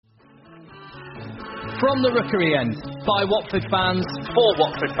From the Rookery End, by Watford fans, for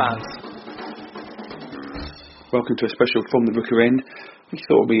Watford fans. Welcome to a special From the Rookery End. We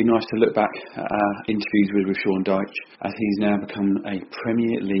thought it would be nice to look back at our interviews with Sean Dyche, as he's now become a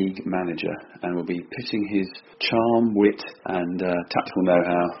Premier League manager and will be pitting his charm, wit and tactical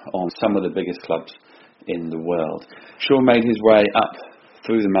know-how on some of the biggest clubs in the world. Sean made his way up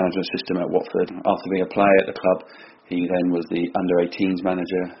through the management system at Watford. After being a player at the club, he then was the under-18s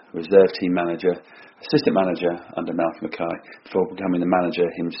manager, reserve team manager, assistant manager under Malcolm Mackay, before becoming the manager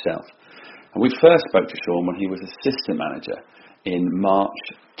himself. And we first spoke to Sean when he was assistant manager in March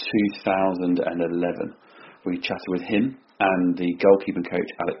 2011. We chatted with him and the goalkeeping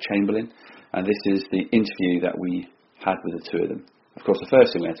coach Alec Chamberlain, and this is the interview that we had with the two of them. Of course, the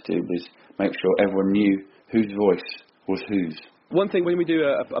first thing we had to do was make sure everyone knew whose voice was whose. One thing when we do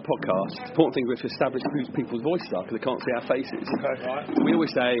a podcast, the important thing is to establish who people's voices are, because they can't see our faces. Okay. Right. We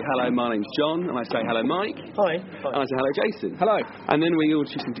always say, hello, my name's John, and I say, hello, Mike. Hi. And I say, hello, Jason. Hello. And then we all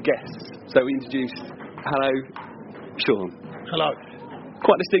introduce them to guests. So we introduced, hello, Sean. Hello.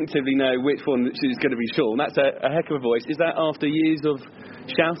 Quite distinctively know which one is going to be Sean. That's a heck of a voice. Is that after years of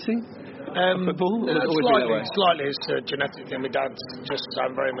shouting? Football? Slightly. It's a genetic thing. My dad just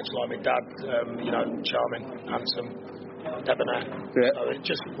sounds very much like my dad. Charming, handsome. Debonair. Yeah. So it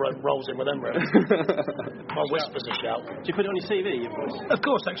just rolls in with them, really. My whisper's a shout. Do you put it on your CV, your voice? Of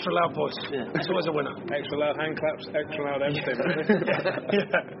course, extra loud voice. Yeah. It's always a winner. Extra loud hand claps, extra loud everything.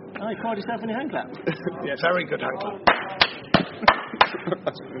 Yeah. Oh, you pride yourself on your hand clap? Yeah, very good hand clap.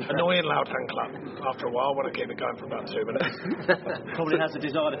 Annoying loud hand clap after a while when I keep it going for about 2 minutes. Probably has a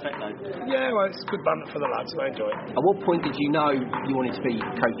desired effect though. Yeah, well, it's good banter for the lads, they enjoy it. At what point did you know you wanted to be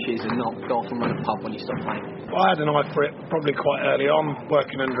coaches and not go off and run a pub when you stopped playing? Well, I had an eye for it probably quite early on,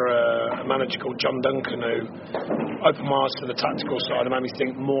 working under a manager called John Duncan, who opened my eyes to the tactical side and made me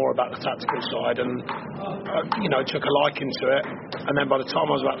think more about the tactical side, and took a liking to it. And then by the time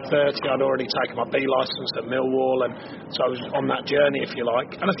I was about 30, I'd already taken my B licence at Millwall, and so I was on that journey, if you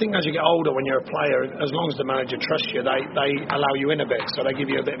like. And I think as you get older, when you're a player, as long as the manager trusts you, they allow you in a bit, so they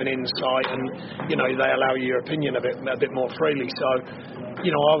give you a bit of an insight, and they allow you your opinion a bit more freely. So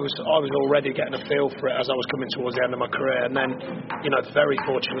I was already getting a feel for it as I was coming towards the end of my career, and then very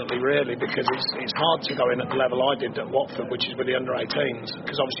fortunately, really, because it's hard to go in at the level I did at Watford, which is with the under-18s,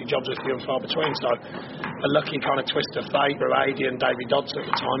 because obviously jobs are few and far between. So a lucky kind of twist of fate through Adi and Davy Dodds at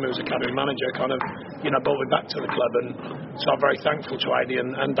the time, who was academy manager, kind of brought me back to the club, and so I'm very thankful to Adi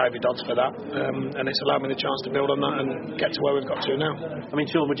and Davy Dodds for that, and it's allowed me the chance to build on that and get to where we've got to now. I mean,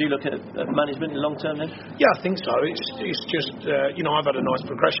 Sean, would you look at management in the long term then? Yeah, I think so. It's just I've had a nice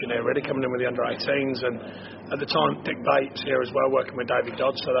progression here, really, coming in with the under-18s, and at the time Dick Bates here as well, working with Davy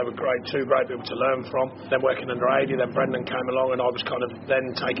Dodds, so they were two great people to learn from. Then working under Adi, then Brendan came along, and I was kind of then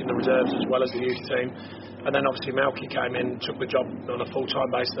taking the reserves as well as the youth team. And then obviously Malky came in, took the job on a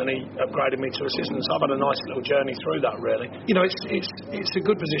full-time basis, and he upgraded me to assistant. So I've had a nice little journey through that, really. It's a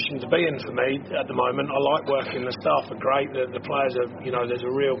good position to be in for me at the moment. I like working. The staff are great. The players are, there's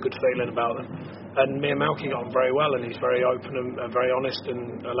a real good feeling about them. And me and Malky got on very well, and he's very open and very honest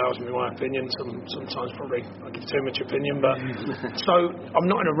and allows me my opinion. Sometimes probably I give too much opinion, but so I'm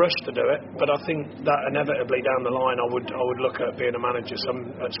not in a rush to do it. But I think that inevitably down the line I would look at being a manager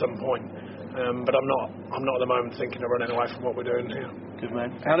at some point. But I'm not at the moment thinking of running away from what we're doing here. Good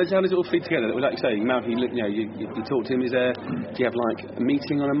man. How does it all fit together? Like you say, Malky, you talk to him. Do you have like a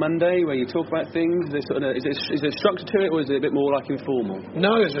meeting on a Monday where you talk about things? Is there a structure to it, or is it a bit more like informal?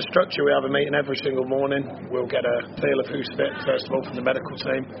 No, there's a structure. We have a meeting every single morning. We'll get a feel of who's fit first of all from the medical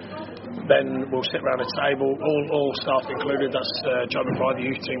team. Then we'll sit around a table, all staff included. That's joined by the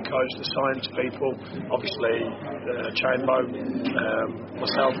youth team coach, the science people, obviously Chambo,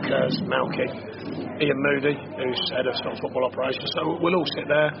 myself, Kers, Malky, Ian Moody, who's head of football operations. So we'll all sit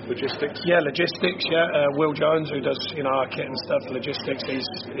there. Logistics. Yeah, logistics. Yeah, Will Jones, who does our kit and stuff, logistics.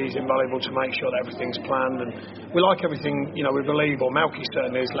 He's invaluable to make sure that everything's planned, and we like everything. We believe, or Malky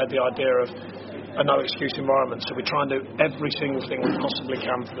certainly has led the idea of a no excuse environment, so we try and do every single thing we possibly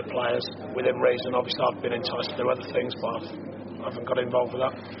can for the players within reason. Obviously I've been enticed to do other things, but I haven't got involved with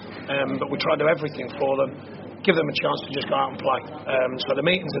that, but we try and do everything for them, give them a chance to just go out and play. So the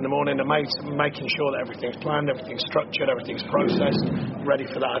meetings in the morning are making sure that everything's planned, everything's structured, everything's processed, ready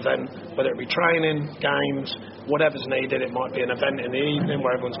for that event, whether it be training, games, whatever's needed. It might be an event in the evening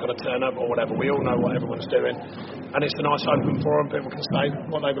where everyone's got to turn up or whatever. We all know what everyone's doing, and it's a nice open forum. People can say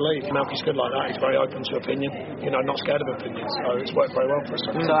what they believe. Malky's good like that. He's very open to opinion, not scared of opinion, so it's worked very well for us.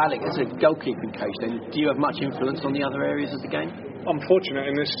 So Alec, as a goalkeeping coach then, do you have much influence on the other areas of the game? I'm fortunate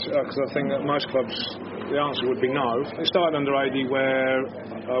in this because I think that most clubs the answer would be no. It started under Adi where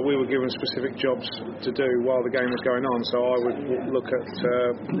we were given specific jobs to do while the game was going on, so I would look at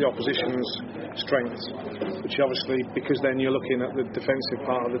the opposition's strengths, which obviously, because then you're looking at the defensive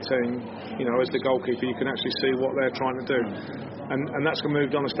part of the team, you know, as the goalkeeper you can actually see what they're trying to do, and that's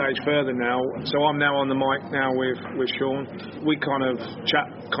moved on a stage further now. So I'm now on the mic now with Sean. We kind of chat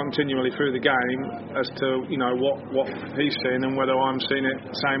continually through the game as to, you know, what he's seeing and whether I'm seeing it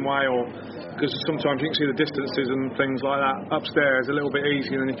the same way, or because sometimes you can see the distances and things like that upstairs a little bit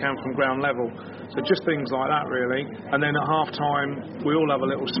easier than you can from ground level. So just things like that really. And then at half time we all have a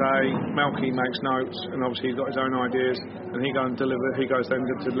little say. Malky makes notes, and obviously he's got his own ideas, and he goes then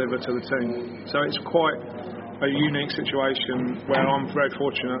to deliver to the team. So it's quite a unique situation where I'm very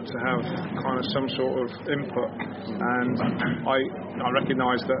fortunate to have kind of some sort of input, and I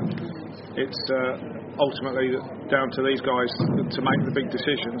recognise that it's ultimately down to these guys to make the big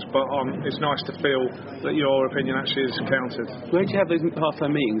decisions, but it's nice to feel that your opinion actually is counted. Where do you have those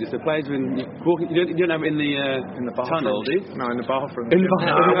half-time meetings? If the players are you don't have it in the tunnel, do you? No, in the bathroom.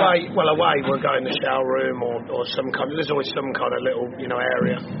 Away we'll go in the shower room or some kind. There's always some kind of little, you know,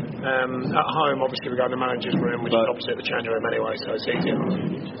 area. At home, obviously, we go in the manager's room, which is opposite the change room anyway, so it's easier.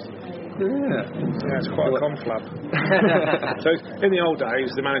 Yeah, it's quite a conflab. So in the old days,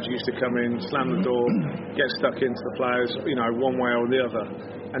 the manager used to come in, slam the door, get stuck into the players, you know, one way or the other.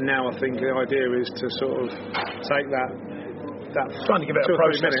 And now I think the idea is to sort of take that trying to give it a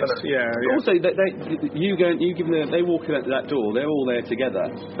process. Yeah. Also, they walk in at that door. They're all there together.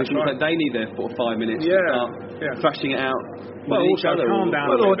 It's right. Like they need their 4 or 5 minutes to start thrashing it out. Well, also calm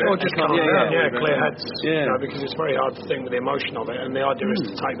down or just calm down. Clear heads. Yeah. You know, because it's very hard to think with the emotion of it, and the idea is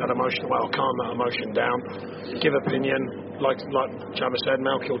to take that emotion away, or calm that emotion down, give opinion. Like Jabba said,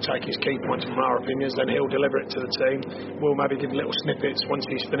 Malky will take his key points from our opinions, then he'll deliver it to the team. We'll maybe give little snippets once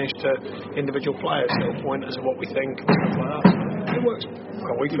he's finished to individual players, little pointers of what we think, stuff like that. It works.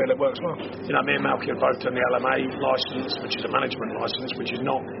 Well, we feel it works well. You know, me and Malky have both done the LMA licence, which is a management licence, which is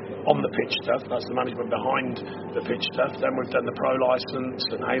not on the pitch stuff. That's the management behind the pitch stuff. Then we've done the pro licence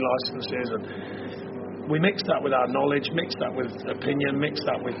and A licences, and we mix that with our knowledge, mix that with opinion, mix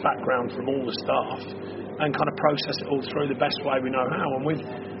that with background from all the staff, and kind of process it all through the best way we know how. And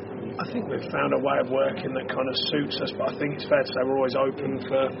I think we've found a way of working that kind of suits us, but I think it's fair to say we're always open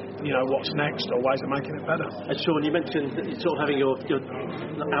for, you know, what's next or ways of making it better. And Sean, you mentioned that you're sort of having your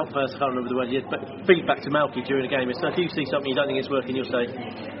outburst, I can't remember the word you had, but feedback to Malky during a game. So if you see something you don't think is working, you'll say,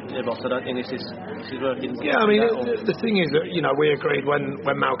 yeah, boss, I don't think this is working. Yeah, I mean, the thing is that, you know, we agreed when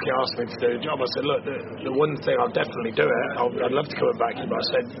Malky asked me to do the job, I said, look, the one thing I'll definitely do it, I'd love to come back, but I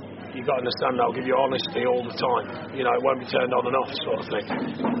said, you've got to understand, I'll give you honesty all the time. You know, it won't be turned on and off sort of thing.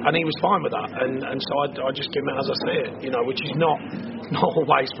 And he was fine with that. And so I just give him it as I see it, you know, which is not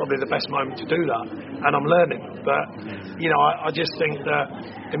always probably the best moment to do that. And I'm learning. But, you know, I just think that,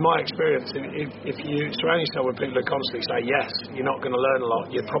 in my experience, if you surround yourself with people who constantly say yes, you're not going to learn a lot,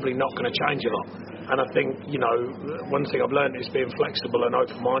 you're probably not going to change a lot. And I think, you know, one thing I've learned is being flexible and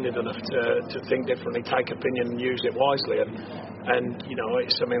open-minded enough to think differently, take opinion and use it wisely. And you know,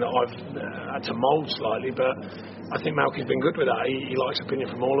 it's something that I've had to mould slightly, but I think Malky's been good with that. He likes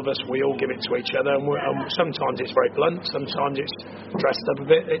opinion from all of us. We all give it to each other, and sometimes it's very blunt, sometimes it's dressed up a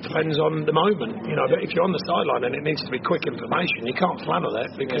bit. It depends on the moment, you know. But if you're on the sideline and it needs to be quick information, you can't flannel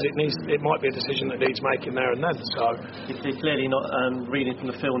it because it might be a decision that needs making there and then. So you're clearly not reading from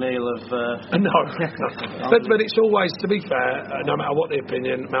the Phil Neal of. No. But it's always, to be fair, no matter what the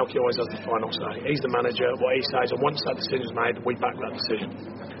opinion, Malky always has the final say. He's the manager. What he says, and once that decision's made, we back that decision.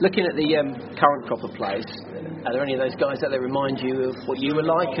 Looking at the current crop of players, are there any of those guys that remind you of what you were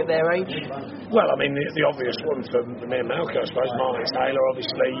like at their age? Well, I mean, the obvious one for me and Malky, I suppose, Martin Taylor,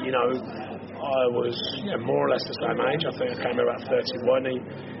 obviously, you know, I was more or less the same age. I think I came here about 31.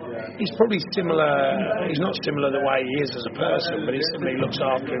 He's probably similar. He's not similar the way he is as a person, but he looks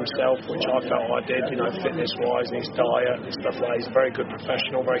after himself, which I felt I did, you know, fitness-wise, and his diet and stuff like that. He's a very good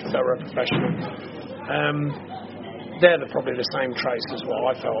professional, very thorough professional. They're probably the same traits as what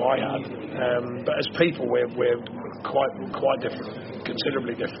I felt I had, but as people we're quite different,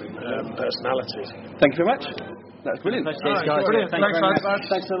 considerably different personalities. Thank you very much. That's brilliant. Thanks, guys. Brilliant.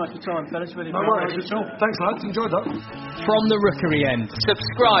 Thanks so much for your time, fellas. Really no worries at all. Thanks, lads. Enjoyed that. From the Rookery End.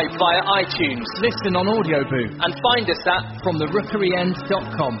 Subscribe via iTunes. Listen on Audio Boo. And find us at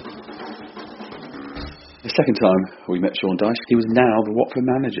fromtherookeryend.com. The second time we met Sean Dyche, he was now the Watford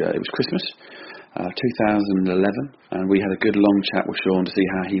manager. It was Christmas 2011, and we had a good long chat with Sean to see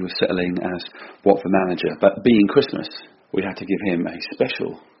how he was settling as Watford manager. But being Christmas, we had to give him a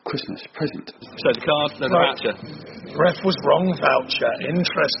special Christmas present. So the card, the voucher. Ref was wrong, voucher.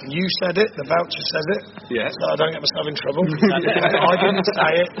 Interesting. You said it, the voucher says it. Yeah. So I don't get myself in trouble. I didn't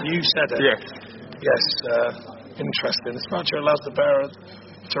say it, you said it. Yes. Yes, interesting. This voucher allows the bearer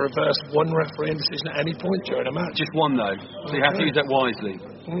to reverse one referee decision at any point during a match. Just one though. So you have to use that wisely.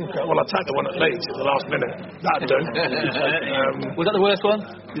 Okay. Well, I take the one at Leeds at the last minute. That'd do. Was that the worst one?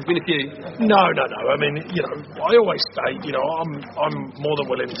 There's been a few. No. I mean, I always state, I'm more than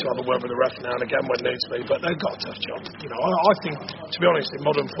willing to have a word with the ref now and again when needs be, but they've got a tough job. I think, to be honest, in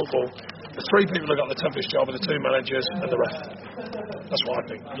modern football, the three people who've got the toughest job are the two managers and the ref. That's what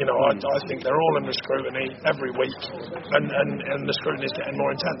I think. I think they're all under scrutiny every week, and the scrutiny is getting more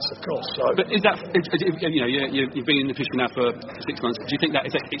intense, of course. So. But is that, you've been in the position now for 6 months. Do you think that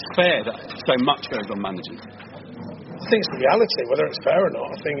it's fair that so much goes on managers? I think it's the reality, whether it's fair or not.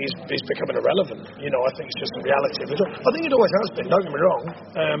 I think he's becoming irrelevant. I think it's just the reality of it. I think it always has been, don't get me wrong.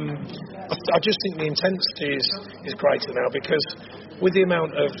 I just think the intensity is greater now because with the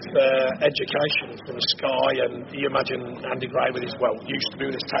amount of education from Sky, and you imagine Andy Gray with his, used to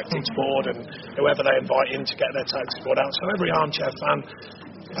do this tactics board and whoever they invite in to get their tactics board out. So every armchair fan,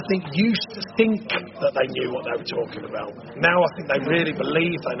 I think, used to think that they knew what they were talking about. Now I think they really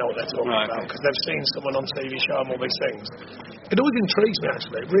believe they know what they're talking about because they've seen someone on TV show them all these things. It always intrigues me,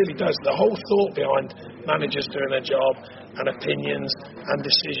 actually. It really does. The whole thought behind managers doing their job and opinions and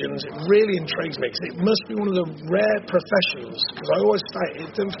decisions, it really intrigues me because it must be one of the rare professions, because I always say,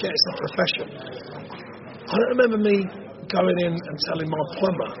 don't forget it's a profession. I don't remember me going in and telling my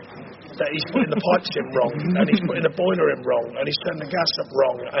plumber that he's putting the pipes in wrong and he's putting the boiler in wrong and he's turning the gas up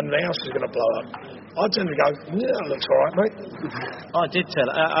wrong and the house is going to blow up. I tend to go, that looks alright, mate. I did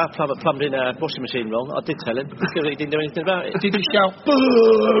tell our plumber plumbed in our washing machine wrong. I did tell him because he didn't do anything about it. Did he shout, boo,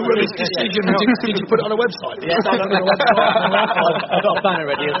 with his decision? Did you put it on a website? Yes, I got a website. I've got a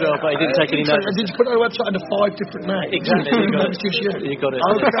banner ready as well, but he didn't take any notes. Did you put it on a website under 5 different names? Exactly. You got it.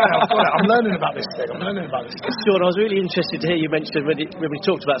 Okay, I've got it. I'm learning about this thing. Sean, I was really interested to hear you mention when we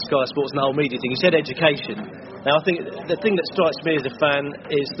talked about Sky Sports and the whole media thing, you said education. Now, I think the thing that strikes me as a fan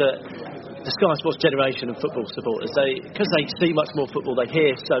is that the Sky Sports generation of football supporters, because they see much more football, they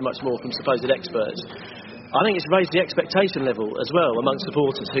hear so much more from supposed experts. I think it's raised the expectation level as well amongst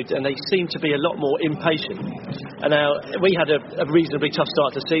supporters, and they seem to be a lot more impatient. And now we had a reasonably tough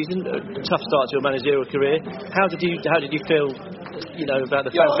start to the season, a tough start to your managerial career. How did you feel? About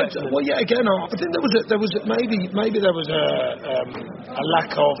the fact that. Well, again, I think there was maybe there was a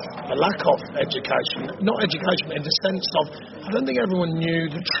lack of education, not education, but in the sense of I don't think everyone knew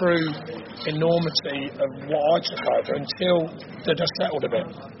the true enormity of what I took over until the dust settled a bit.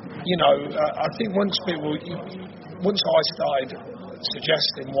 I think once I started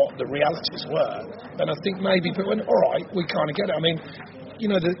suggesting what the realities were, then I think maybe people went, all right, we kind of get it. I mean,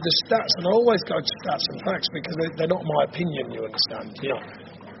 the stats, and I always go to stats and facts because they're not my opinion, you understand.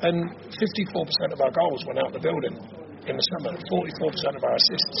 And 54% of our goals went out the building in the summer, 44% of our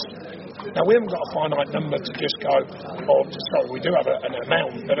assists. Now, we haven't got a finite number to just go, we do have an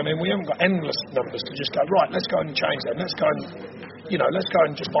amount, but I mean, we haven't got endless numbers to just go, right, let's go and change them, let's go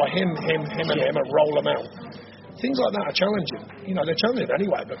and just buy him and roll them out. Things like that are challenging. They're challenging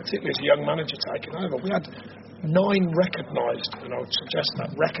anyway, but particularly as a young manager taking over. We had 9 recognised, and I would suggest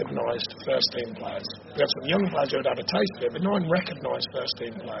that recognised first-team players. We had some young players who had a taste of it, but 9 recognised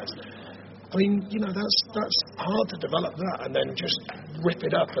first-team players. I mean, that's hard to develop that and then just rip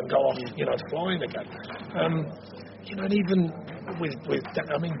it up and go off, flying again. And even with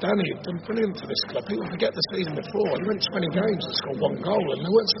Danny had done brilliant for this club. People forget the season before. He went 20 games and scored 1 goal, and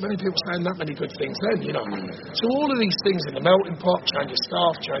there weren't so many people saying that many good things then, So all of these things in the melting pot, change your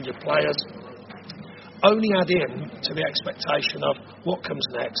staff, change your players, only add in to the expectation of what comes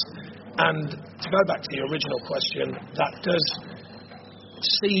next. And to go back to the original question, that does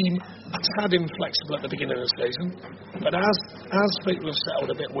seem a tad inflexible at the beginning of the season, but as people have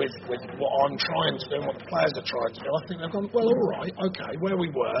settled a bit with what I'm trying to do and what the players are trying to do, I think they've gone, well, all right, okay, where we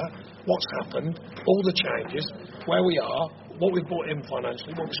were, what's happened, all the changes, where we are, what we've brought in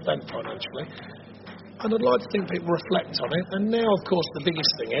financially, what we've spent financially, and I'd like to think people reflect on it. And now, of course, the biggest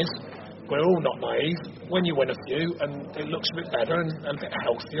thing is we're all not naive. When you win a few and it looks a bit better and a bit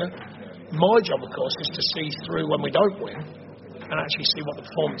healthier, my job, of course, is to see through when we don't win and actually see what the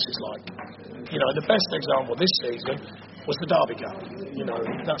performance is like. The best example this season was the Derby game. You know,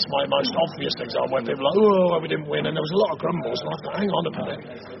 that's my most obvious example where people are like, oh, we didn't win, and there was a lot of grumbles, and I thought, hang on a minute,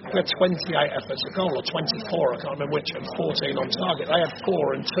 we had 28 efforts a goal, or 24, I can't remember which, and 14 on target. They had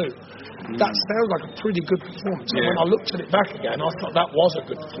 4 and 2. That sounds like a pretty good performance. And when I looked at it back again, I thought that was a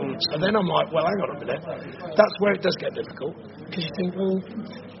good performance. And then I'm like, well, hang on a minute, that's where it does get difficult, because you think, well,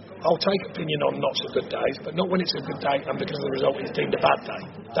 I'll take opinion on not so good days, but not when it's a good day and because of the result it's deemed a bad day.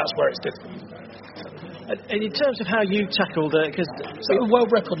 That's where it's difficult. And in terms of how you tackled it, because it's a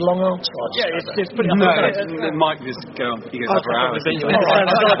world record long answer. Yeah, it's pretty. Mike just go on. He goes on for hours. I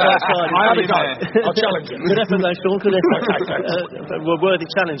had a go. I'll challenge you. Good effort, though, Sean. Good effort. We're a worthy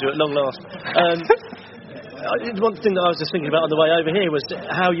challenger at long last. One thing that I was just thinking about on the way over here was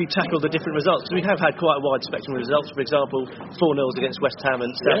how you tackle the different results. We have had quite a wide spectrum of results. For example, 4-0 against West Ham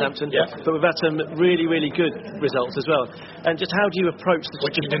and Southampton. Yeah. But we've had some really, really good results as well. And just how do you approach the...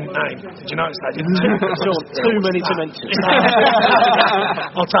 Which you didn't name. Did you notice that? Sean, too many to mention.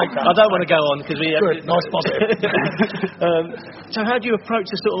 I'll take that. I don't want to go on because we... Good, nice positive. So how do you approach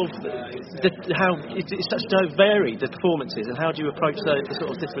the sort of... how it's such so varied, the performances, and how do you approach the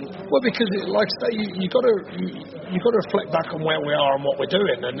sort of different... Well, because, like I say, you've got to reflect back on where we are and what we're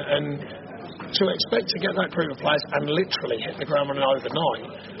doing, and to expect to get that group of players and literally hit the ground running overnight,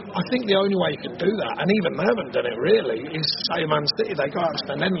 I think the only way you can do that, and even they haven't done it really, is say Man City, they go out and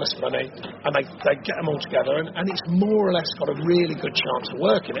spend endless money and they get them all together, and it's more or less got a really good chance of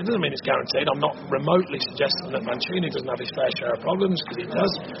working. It doesn't mean it's guaranteed. I'm not remotely suggesting that Mancini doesn't have his fair share of problems, because he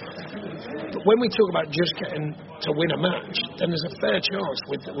does. But when we talk about just getting to win a match, then there's a fair chance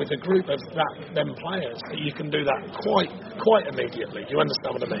with a group of them players that you can do that quite immediately. You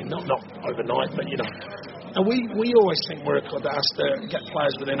understand what I mean? Not overnight, but you know. And we always think we're a club that has to get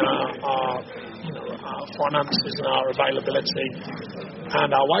players within our finances and our availability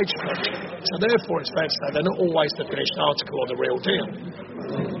and our wage structure. So therefore, it's fair to say they're not always the finished article or the real deal.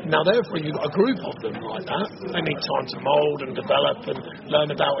 Now, therefore, you've got a group of them like that. They need time to mould and develop and learn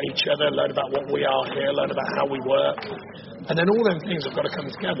about each other, learn about what we are here, learn about how we work. And then all them things have got to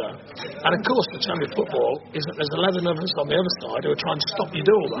come together. And of course, the challenge of football is that there's 11 of us on the other side who are trying to stop you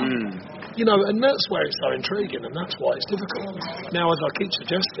do all that. You know, and that's where it's so intriguing, and that's why it's difficult. Now, as I keep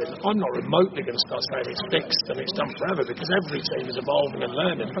suggesting, I'm not remotely going to start saying it's fixed and it's done forever, because every team is evolving and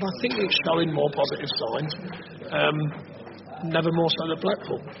learning. But I think it's showing more positive signs. Never more so than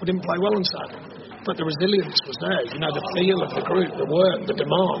Blackpool. We didn't play well on Saturday, but the resilience was there. You know, the feel of the group, the work, the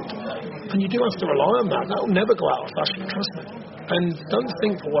demand, and you do have to rely on that. That will never go out of fashion, trust me. And don't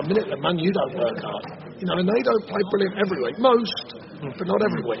think for 1 minute that Man U don't work hard. You know, and they don't play brilliant every week, most, but not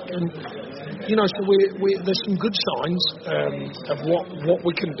every week. And you know, so there's some good signs of what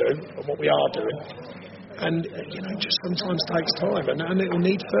we can do and what we are doing. And, you know, it just sometimes takes time, and it will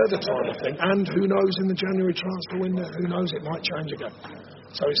need further time, I think. And who knows, in the January transfer window, who knows, it might change again.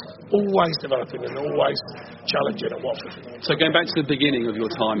 So it's always developing and always challenging at Watford. So going back to the beginning of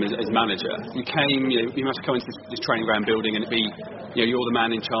your time as manager, you came, you must come into this training ground building and you're the man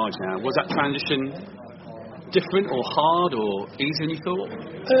in charge now. Was that transition different or hard or easier than you thought?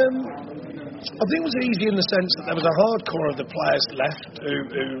 I think it was easy in the sense that there was a hardcore of the players left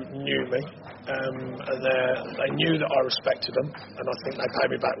who knew me. They knew that I respected them, and I think they paid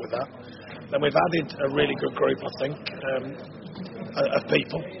me back with that. Then we've added a really good group, I think, of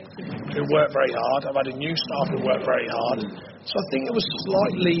people who work very hard. I've added new staff who work very hard. So I think it was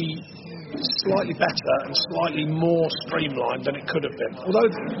slightly better and slightly more streamlined than it could have been. Although,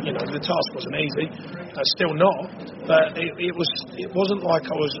 you know, the task wasn't easy, still not, but it wasn't like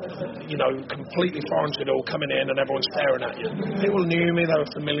I was, you know, completely foreign to it all, coming in and everyone's staring at you. People knew me, they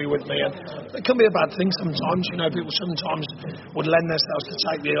were familiar with me, and it can be a bad thing sometimes. You know, people sometimes would lend themselves to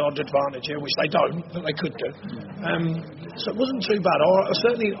take the odd advantage here, which they don't, but they could do. So it wasn't too bad.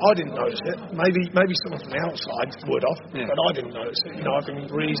 Certainly I didn't notice it. Maybe someone from the outside would have, but I didn't notice it. You know, I've been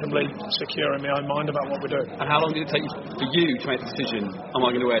reasonably secure in my own mind about what we're doing. And how long did it take for you to make the decision, am I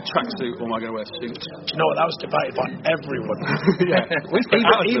going to wear a tracksuit or am I going to wear a suit? Do you know what, that was debated by everyone.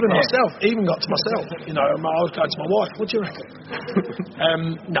 even myself, even got to myself. You know, I was going to my wife, what do you reckon?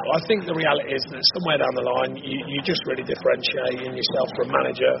 No, I think the reality is that somewhere down the line you just really differentiate in yourself from a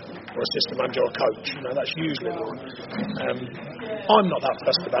manager or assistant manager or a coach. You know, that's usually the one. I'm not that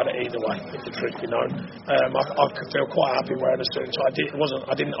fussed about it either way, if the truth be known. I could feel quite happy wearing a suit, so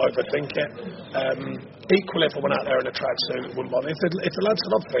I didn't overthink it. Equally, if I went out there in a tracksuit, it wouldn't bother. If the lads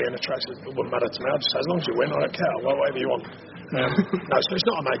said I'd be in a tracksuit, it wouldn't matter to me. I'd just say, as long as you win, I don't care. Well, whatever you want. No, so it's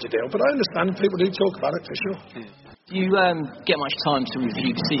not a major deal, but I understand people do talk about it for sure. Do you get much time to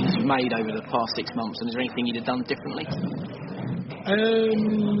review decisions you've made over the past 6 months, and is there anything you'd have done differently?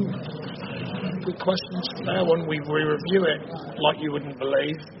 good question. Fair one. We review it like you wouldn't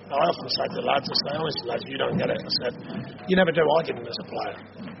believe. I often say to the lads, I say, honestly, lads, you don't get it. I said, you never do. I didn't as a player.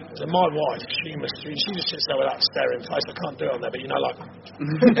 So my wife, she just sits there with that staring face. I can't do it on there, but like,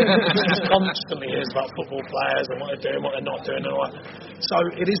 she just constantly hears about football players and what they're doing, what they're not doing, and all that. So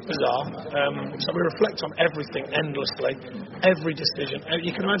it is bizarre. So we reflect on everything endlessly, every decision.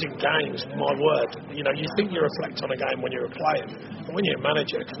 You can imagine games, my word. You think you reflect on a game when you're playing, but when you're a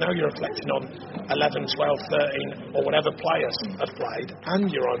manager, because now you're reflecting on 11, 12, 13, or whatever players have played, and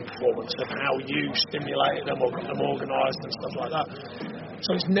your own performance of how you stimulated them or got them organised and stuff like that.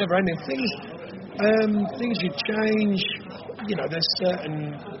 So it's never ending. Things you change. There's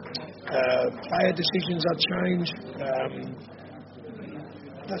certain player decisions I'd change.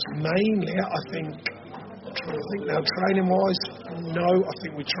 That's mainly it, I think. I'm trying to think now, training-wise, no. I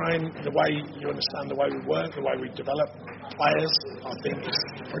think we train the way you understand the way we work, the way we develop players. I think it's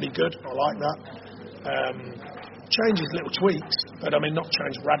pretty good. I like that. Changes little tweaks, but not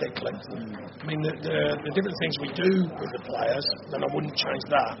change radically. The different things we do with the players, then I wouldn't change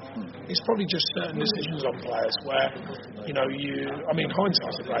that. It's probably just certain decisions on players where,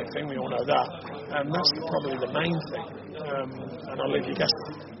 hindsight's a great thing, we all know that, and that's probably the main thing, and I'll leave you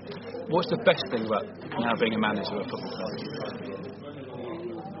guessing. What's the best thing about now being a manager of a football club?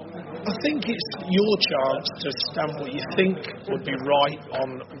 I think it's your chance to stamp what you think would be right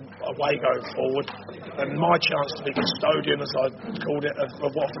on a way going forward, and my chance to be custodian, as I called it, of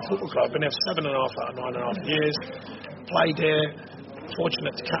Watford Football Club. I've been here 7.5 out of 9.5 years, played here,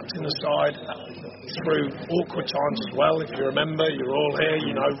 fortunate to captain the side through awkward times as well. If you remember, you were all here,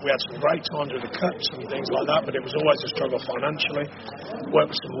 we had some great times with the cups and things like that, but it was always a struggle financially.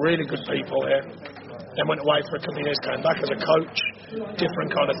 Worked with some really good people here. Then went away for a couple of years, came back as a coach,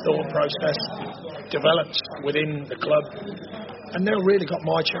 different kind of thought process, developed within the club, and now really got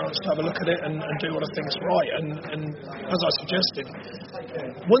my chance to have a look at it and do what I think is right. And as I suggested,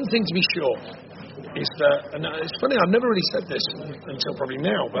 one thing to be sure is that, and it's funny, I've never really said this until probably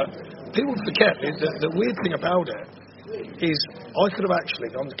now, but people forget the weird thing about it is I could have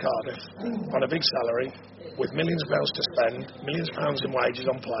actually gone to Cardiff on a big salary with millions of pounds to spend, millions of pounds in wages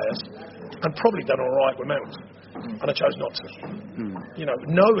on players, and probably done all right with Mount. And I chose not to.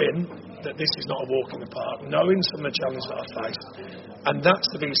 Knowing that this is not a walk in the park, knowing some of the challenges that I faced, and that's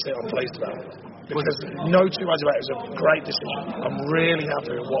the biggest thing I'm pleased about. Because no two ways about it, it was a great decision. I'm really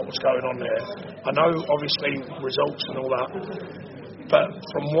happy with what was going on there. I know, obviously, results and all that, but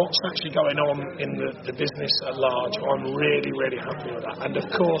from what's actually going on in the business at large, I'm really, really happy with that. And of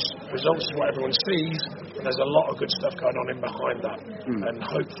course, results is what everyone sees, and there's a lot of good stuff going on in behind that. And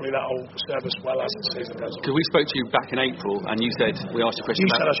hopefully that will serve us well as the season goes on. Because we spoke to you back in April, and you said, we asked you a question.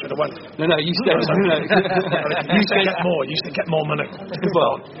 You said I should have won. No, you said... You said get more. You said get more money.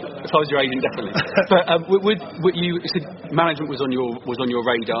 Well, if I was your agent, definitely. But you said management was on your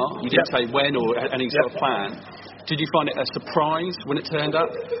radar. You didn't say when or any sort of plan. Did you find it a surprise when it turned up,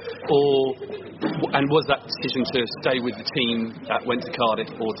 and was that decision to stay with the team that went to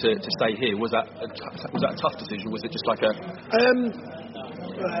Cardiff or to stay here, was that a tough decision? Was it just like a?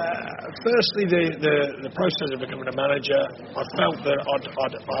 Firstly, the process of becoming a manager, I felt that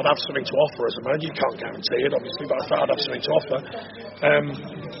I'd have something to offer as a manager. You can't guarantee it, obviously, but I felt I'd have something to offer.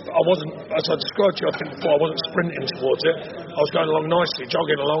 I wasn't, as I described to you, I think before, I wasn't sprinting towards it. I was going along nicely,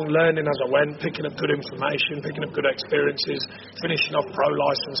 jogging along, learning as I went, picking up good information, picking up good experiences, finishing off pro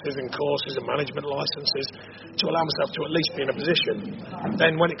licences and courses and management licences to allow myself to at least be in a position.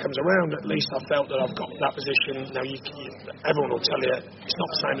 Then when it comes around, at least I felt that I've got that position. Now, everyone will tell you it's not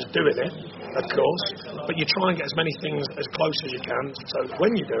the same as doing it, of course, but you try and get as many things as close as you can, so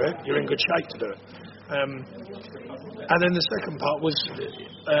when you do it, you're in good shape to do it. And then the second part was,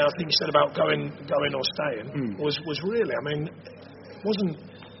 I think you said about going or staying, was really, it wasn't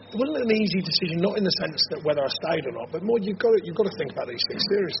an easy decision, not in the sense that whether I stayed or not, but more you've got to think about these things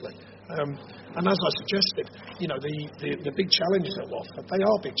seriously. And as I suggested, the big challenges at Watford, they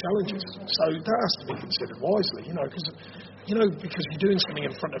are big challenges, so that has to be considered wisely, because you're doing something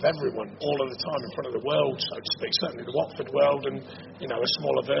in front of everyone all of the time, in front of the world, so to speak, certainly the Watford world, and a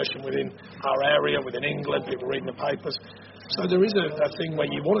smaller version within our area, within England, people reading the papers. So there is a thing where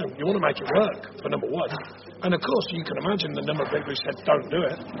you want to make it work, for number one. And of course, you can imagine the number of people who said don't do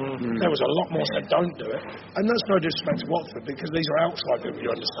it. There was a lot more said don't do it. And that's no disrespect to Watford, because these are outside people,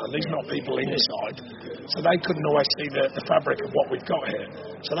 you understand. These are not people inside. So they couldn't always see the fabric of what we've got here.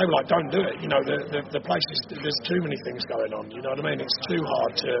 So they were like, don't do it. The place is, there's too many things going on. You know what I mean? It's too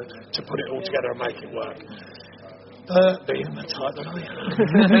hard to put it all together and make it work. being the type that I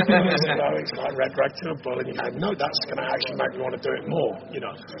am. It's like red rag to a bull, and you go, no, that's going to actually make me want to do it more,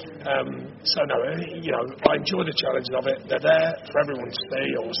 So no, I enjoy the challenges of it. They're there for everyone to see,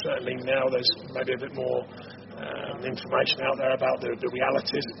 or certainly now there's maybe a bit more information out there about the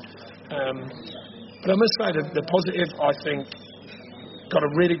realities. But I must say that the positive, I think, got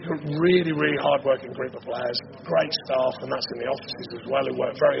a really hard-working group of players, great staff, and that's in the offices as well, who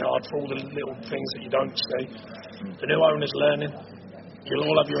work very hard for all the little things that you don't see. The new owner's learning. You'll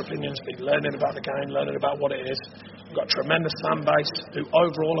all have your opinions, be learning about the game, learning about what it is. We've got a tremendous fan base who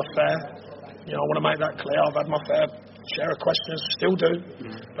overall are fair. I want to make that clear. I've had my fair share of questions, still do,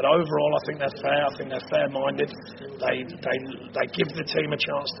 but overall I think they're fair. I think they're fair-minded. They give the team a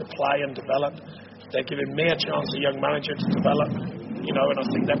chance to play and develop. They're giving me a chance, a young manager, to develop. And I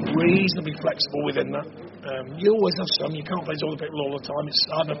think they're reasonably flexible within that. You always have some. You can't please all the people all the time. It's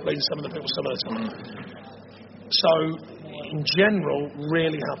hard enough pleasing some of the people some of the time. So, in general,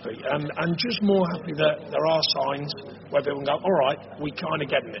 really happy. And just more happy that there are signs where people can go, all right, we kind of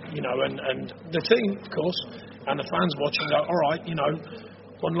getting it, and the team, of course, and the fans watching go, all right,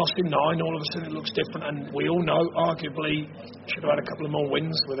 one lost in 9, all of a sudden it looks different, and we all know, arguably, should have had a couple of more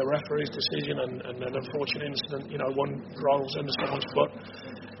wins with a referee's decision and an unfortunate incident, one rolls under someone's foot.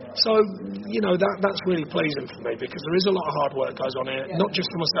 So, that's really pleasing for me, because there is a lot of hard work goes on here, not just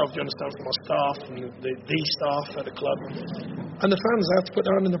for myself, you understand, for my staff and the staff at the club. And the fans, they have to put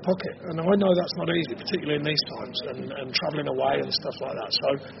their hand in the pocket, and I know that's not easy, particularly in these times, and travelling away and stuff like that. So,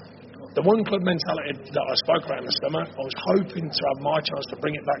 the one club mentality that I spoke about in the summer, I was hoping to have my chance to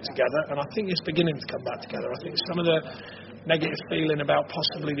bring it back together, and I think it's beginning to come back together. I think some of the negative feeling about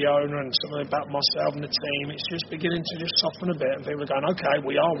possibly the owner and something about myself and the team, it's just beginning to just soften a bit, and people are going, okay,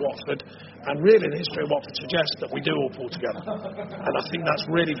 we are Watford, and really the history of Watford suggests that we do all pull together, and I think that's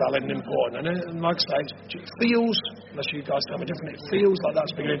really valid and important. And like I say, it feels, unless you guys tell me different, it feels like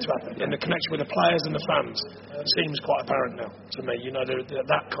that's beginning to happen, and the connection with the players and the fans seems quite apparent now to me.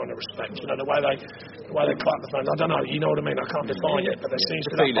 That kind of respect. The way they clap the fans. I don't know. You know what I mean? I can't define it, but there seems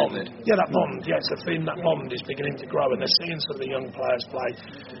to be that bond. Yeah, that bond. Yeah, it's a theme. That bond is beginning to grow, and they're seeing some of the young players play.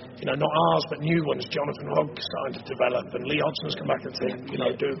 Not ours, but new ones. Jonathan Hogg starting to develop, and Lee Hodgson's come back and team.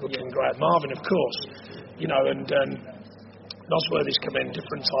 Doing looking great. Marvin, of course. And Nosworthy's come in,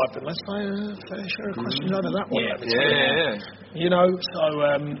 different type, and let's say a fair share of questions over that one. Yeah.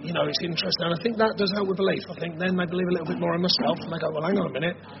 It's interesting, and I think that does help with belief. I think then they believe a little bit more in myself, and they go, well, hang on a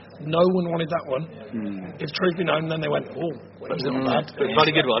minute, no one wanted that one. If truth be known, then they went, oh, that was not bad.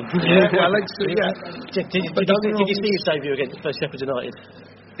 Bloody good one. Yeah, well, yeah. Did you see his debut against Sheffield United?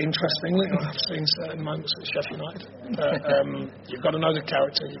 Interestingly, I've seen certain moments at Sheffield United. But you've got to know the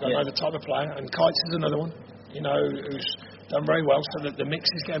character, you've got to know the type of player, and Kites is another one, who's done very well, so that the mix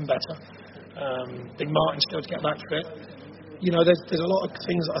is getting better. Big Martin still to get back fit. There's a lot of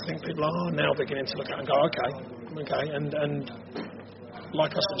things that I think people are now beginning to look at and go, okay, and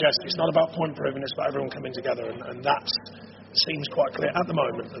like I suggest, it's not about point proving, it's about everyone coming together, and that seems quite clear at the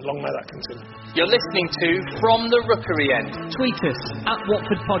moment, and long may that continue. You're listening to From the Rookery End. Tweet us at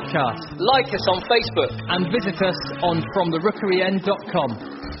Watford Podcast. Like us on Facebook, and visit us on FromTheRookeryEnd.com.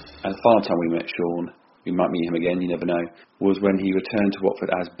 And the final time we met Sean, we might meet him again, you never know, was when he returned to Watford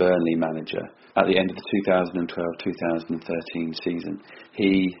as Burnley manager at the end of the 2012-2013 season.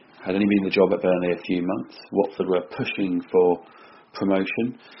 He had only been in the job at Burnley a few months. Watford were pushing for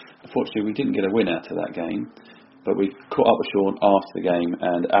promotion. Unfortunately, we didn't get a win out of that game, but we caught up with Sean after the game,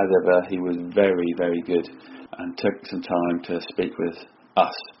 and as ever, he was very, very good and took some time to speak with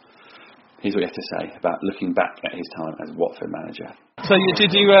us. Here's what he has to say about looking back at his time as Watford manager. So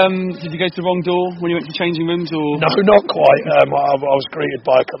did you go to the wrong door when you went to changing rooms, or? No, not quite. I was greeted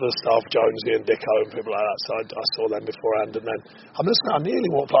by a couple of staff, Jonesy and Dicko and people like that, so I saw them beforehand, and then I nearly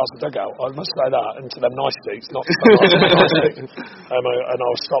walked past the dugout, I must say that, into them nice seats, not the nice seats. And I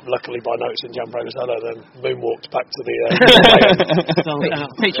was stopped luckily by noticing Jan Brady's hello, then moonwalked back to the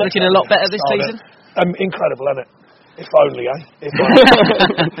Peach looking a lot better this season? Incredible, isn't it? If only, eh?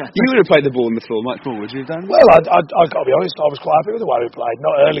 You would have played the ball on the floor much more, would you have done? Well, I've got to be honest, I was quite happy with the way we played.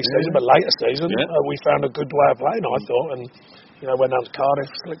 Not early season, but later season. Yeah. We found a good way of playing, I thought. And, went down to Cardiff,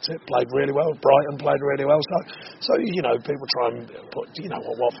 flicked it, played really well. Brighton played really well. So people try and put,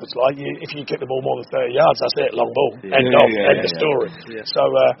 what Watford's like. If you kick the ball more than 30 yards, that's it, long ball. End of story. Yeah. So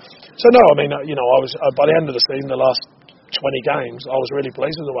no, I mean, I was, by the end of the season, the last 20 games, I was really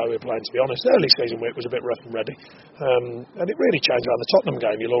pleased with the way we were playing, to be honest. Early season it was a bit rough and ready, and it really changed around the Tottenham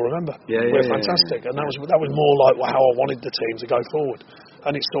game, you'll all remember. We were fantastic, and that was more like how I wanted the team to go forward,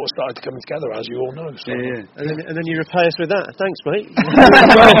 and it sort of started to come together, as you all know. So. And then you repay us with that. Thanks, mate.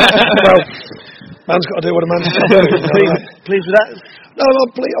 well, Man's got to do what a man's got to do. Pleased with that? No,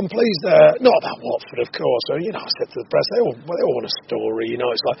 I'm pleased. Not about Watford, of course. So, I said to the press, they all want a story.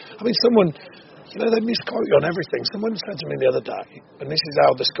 It's like, someone, they misquote you on everything. Someone said to me the other day, and this is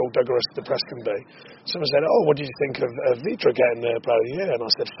how the skullduggerous the press can be. Someone said, what did you think of Vydra getting the Player of the Year? And I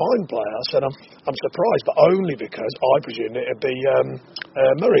said, fine player. I said, I'm surprised, but only because I presumed it'd be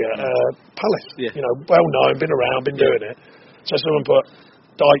Murray at Palace. Yeah. Well known, been around, been doing it. So someone put,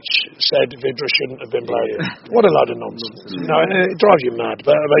 Dyche said Vydra shouldn't have been playing. What a load of nonsense. It drives you mad.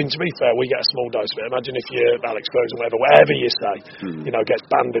 But, to be fair, we get a small dose of it. Imagine if you're Alex Ferguson, whatever you say, gets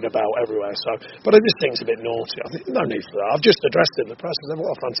banded about everywhere. So, but I just think it's a bit naughty. I think no need for that. I've just addressed it in the press. I said, what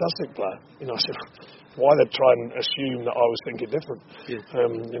a fantastic player. I said, why they'd try and assume that I was thinking different. Yeah.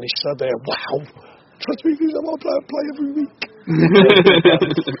 And he said there, wow, trust me, because I want to play every week.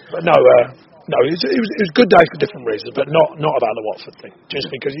 But no, it was a good day for different reasons, but not about the Watford thing. Just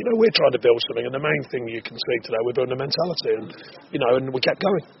because we're trying to build something, and the main thing you can see today, we're building a mentality, and and we kept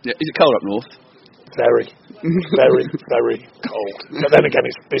going. Yeah, is it cold up north? Very, very, very cold. But then again,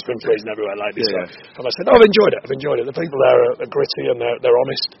 it's been freezing everywhere lately. Yeah. So, and I said, I've enjoyed it. The people there are gritty and they're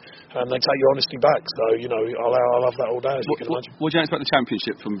honest, and they take your honesty back. So I'll have that all day, as you can imagine. What do you expect the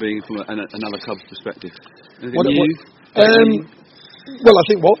Championship from another club's perspective? Well, I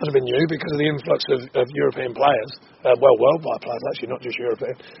think Watford have been new because of the influx of European players. Worldwide players, actually, not just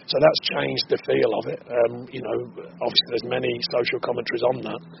European. So that's changed the feel of it. Obviously there's many social commentaries on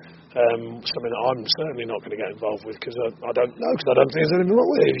that. Something that I'm certainly not going to get involved with because I don't know, because I don't think there's anything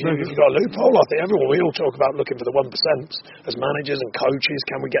wrong with it. If you've got a loophole, I think we all talk about looking for the 1% as managers and coaches.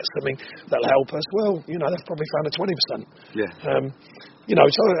 Can we get something that'll help us? Well, they've probably found a 20%. Yeah.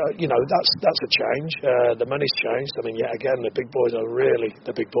 That's a change. The money's changed. Yet again, the big boys are really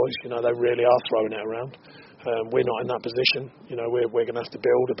the big boys. They really are throwing it around. We're not in that position. We're going to have to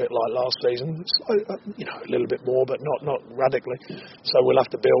build a bit like last season. A little bit more, but not radically. So we'll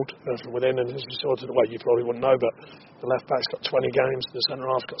have to build from within. And as you you probably wouldn't know, but the left back's got 20 games, the centre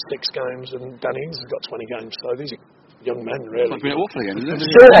half's got 6 games, and Danny Ings has got 20 games. So these are young men, really. It's been awful again, isn't it?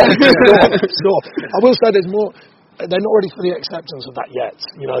 Sure. I will say there's more. They're not ready for the acceptance of that yet.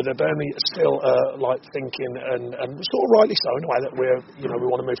 They're Burnley still thinking, and sort of rightly so in a way, that we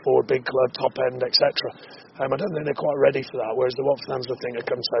want to move forward, big club, top end, etc. I don't think they're quite ready for that. Whereas the Watford fans, I think, are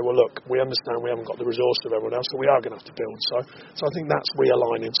going to say, well, look, we understand we haven't got the resource of everyone else, so we are going to have to build. So I think that's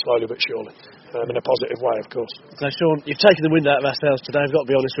realigning slowly but surely, in a positive way, of course. So, Sean, you've taken the wind out of our sails today. I've got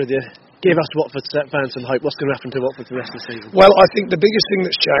to be honest with you. Give us Watford fans some hope. What's going to happen to Watford for the rest of the season? Well, I think the biggest thing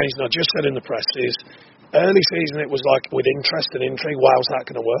that's changed, and I just said in the press, is early season it was like with interest and intrigue, how's that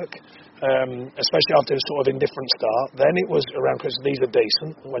going to work? Especially after a sort of indifferent start. Then it was around because these are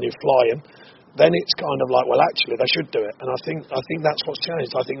decent when you're flying. Then it's kind of like, well, actually, they should do it. And I think that's what's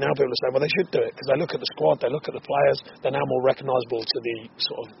changed. I think now people are saying, well, they should do it because they look at the squad, they look at the players, they're now more recognisable to the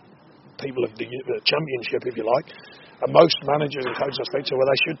sort of people of the Championship, if you like. And most managers and coaches I speak to, well,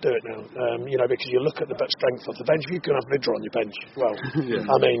 they should do it now. Because you look at the strength of the bench. If you can have Vydra on your bench, well,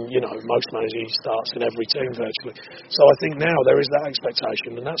 most managers starts in every team virtually. So I think now there is that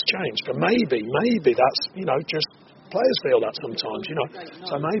expectation, and that's changed. But maybe that's just players feel that sometimes,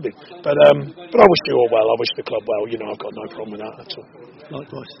 So maybe. But I wish you all well. I wish the club well. I've got no problem with that at all.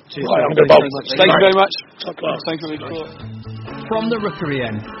 Likewise. Cheers. Right, I'm going to bowl. Thank you very much. Top class. Thank you very much. From the Rookery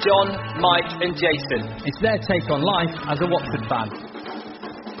End, John, Mike and Jason. It's their take on life as a Watford fan.